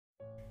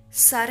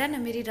सारा ने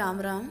मेरी राम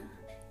राम।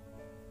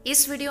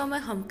 इस वीडियो में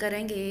हम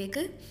करेंगे एक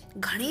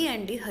घनी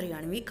एंडी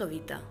हरियाणवी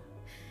कविता,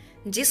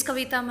 जिस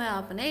कविता में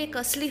आपने एक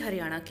असली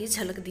हरियाणा की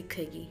झलक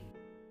दिखेगी।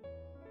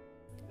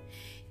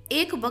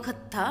 एक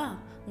बखत था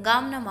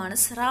गांव न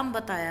मानस राम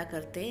बताया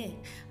करते,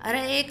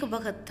 अरे एक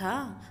बखत था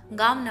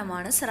गांव न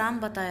मानस राम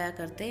बताया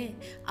करते,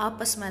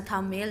 आपस में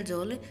था मेल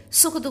जोल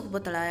सुख दुख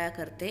बतलाया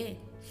करते।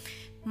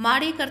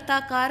 माड़ी करता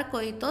कार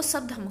कोई तो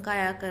सब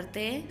धमकाया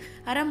करते,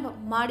 अरे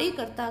माड़ी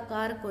करता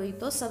कार कोई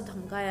तो सब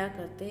धमकाया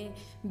करते,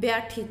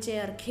 ब्याह ठीचे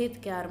और खेत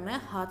क्यार में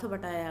हाथ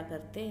बटाया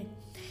करते।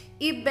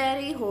 इब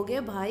बैरी हो गए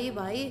भाई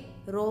भाई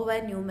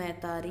रोवे न्यू मैं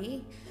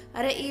तारी,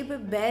 अरे इब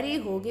बैरी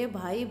हो गए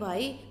भाई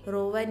भाई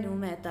रोवे न्यू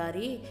मैं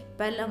तारी,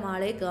 पहला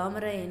माड़े गाम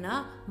रहे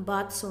ना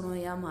बात सुनो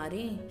या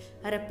मारी,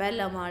 अरे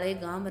पहला माड़े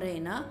गाम रहे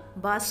ना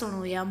बात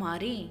सुनो या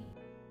मारी।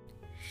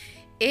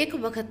 एक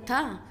वक्त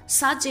था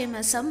साजे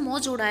में सब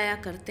मौज उड़ाया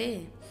करते,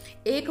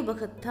 एक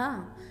वक्त था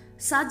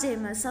साजे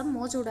में सब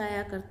मौज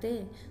उड़ाया करते,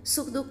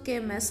 सुख दुख के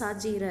में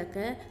साजी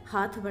रहकर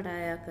हाथ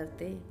बढ़ाया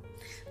करते।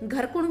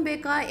 घर कुणबे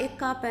का एक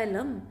का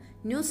पहलम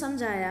न्यू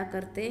समझाया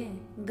करते,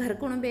 घर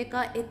कुणबे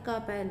का एक का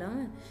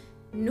पहलम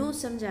न्यू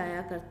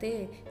समझाया करते,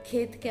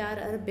 खेत क्यार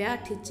और ब्याह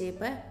ठीचे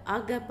पर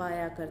आगे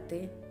पाया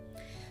करते।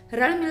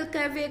 रल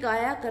मिलकर वे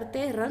गाया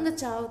करते रंग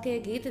चाव के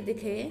गीत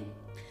दिखे,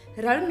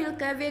 रल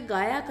मिलकर वे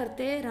गाया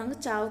करते रंग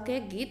चाव के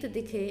गीत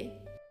दिखे।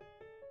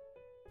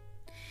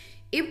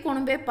 इब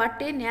कुणबे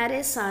पाटे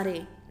न्यारे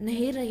सारे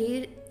नहीं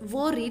रही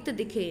वो रीत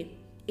दिखे,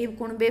 इब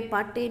कुणबे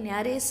पाटे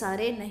न्यारे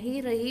सारे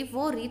नहीं रही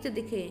वो रीत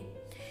दिखे।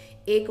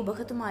 एक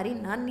बखत मारी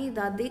नानी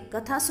दादी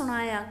कथा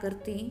सुनाया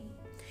करती,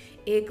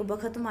 एक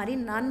बखत मारी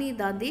नानी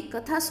दादी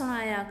कथा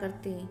सुनाया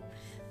करती,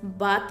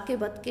 बात के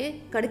बतके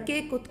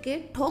कड़के कुदके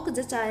ठोक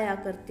जचाया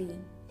करती,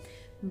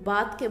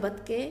 बात के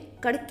बतके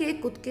कड़के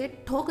कुदके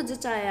ठोक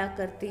जचाया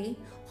करती।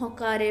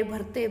 होकारे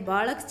भरते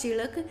बालक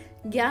चिड़क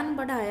ज्ञान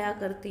बढ़ाया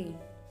करती,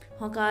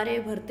 होकारे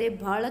भरते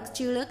बालक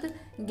चिड़क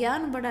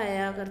ज्ञान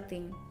बढ़ाया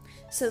करती।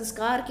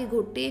 संस्कार की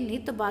घुट्टी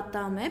नित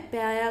बाता में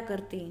प्याया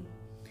करती,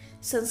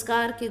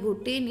 संस्कार की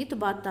घुट्टी नित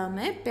बाता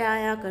में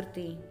प्याया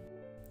करती।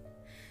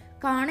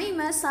 कहानी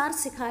में सार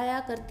सिखाया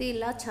करती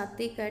ला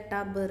छाती का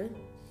टाबर,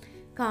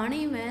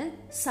 कहानी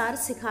में सार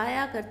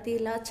सिखाया करती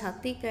ला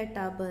छाती का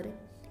टाबर,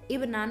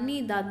 इब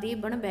नानी दादी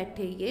बन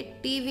बैठे ये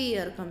टीवी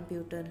और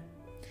कंप्यूटर,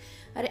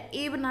 अरे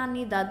इब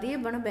नानी दादी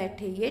बन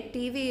बैठे ये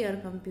टीवी और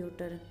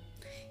कंप्यूटर।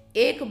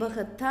 एक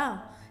बखत था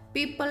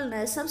पीपल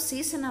ने सब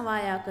शीश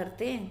नवाया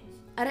करते,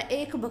 अरे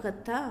एक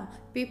बखत था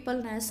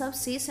पीपल ने सब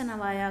शीश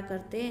नवाया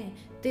करते,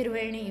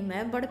 त्रिवेणी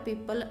में बड़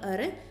पीपल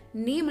और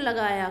नीम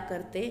लगाया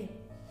करते।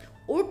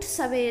 उठ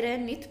सवेरे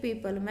नित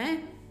पीपल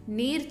में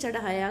नीर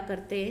चढ़ाया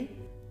करते,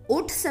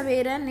 उठ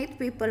सवेरे नित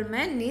पीपल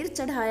में नीर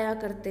चढ़ाया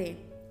करते।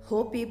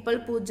 हो पीपल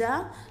पूजा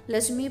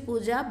लक्ष्मी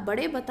पूजा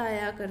बड़े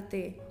बताया करते,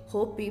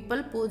 हो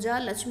पीपल पूजा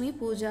लक्ष्मी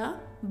पूजा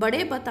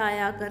बड़े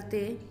बताया करते।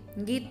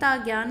 गीता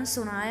ज्ञान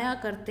सुनाया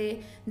करते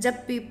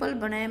जब पीपल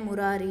बने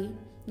मुरारी,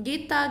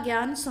 गीता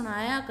ज्ञान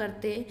सुनाया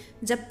करते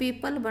जब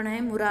पीपल बने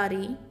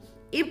मुरारी।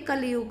 इब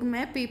कलयुग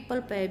में पीपल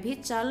पे भी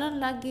चालन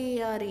लगी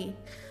यारी,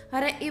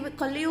 अरे इब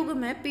कलयुग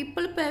में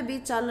पीपल पे भी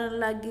चालन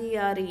लगी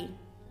यारी।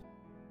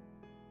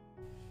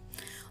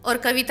 और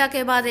कविता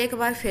के बाद एक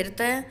बार फिर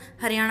तय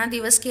हरियाणा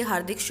दिवस की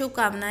हार्दिक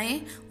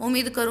शुभकामनाएं।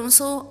 उम्मीद करूं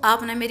सो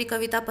आपने मेरी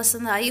कविता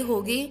पसंद आई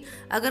होगी।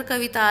 अगर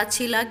कविता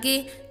अच्छी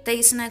लगी तो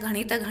इसने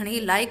घनी तक घनी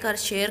लाइक और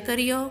शेयर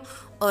करियो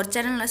और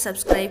चैनल ने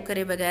सब्सक्राइब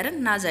करे बगैर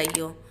ना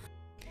जाइयो।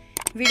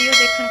 वीडियो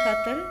देखने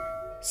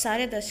खातर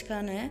सारे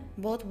दर्शकों ने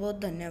बहुत बहुत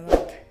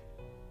धन्यवाद।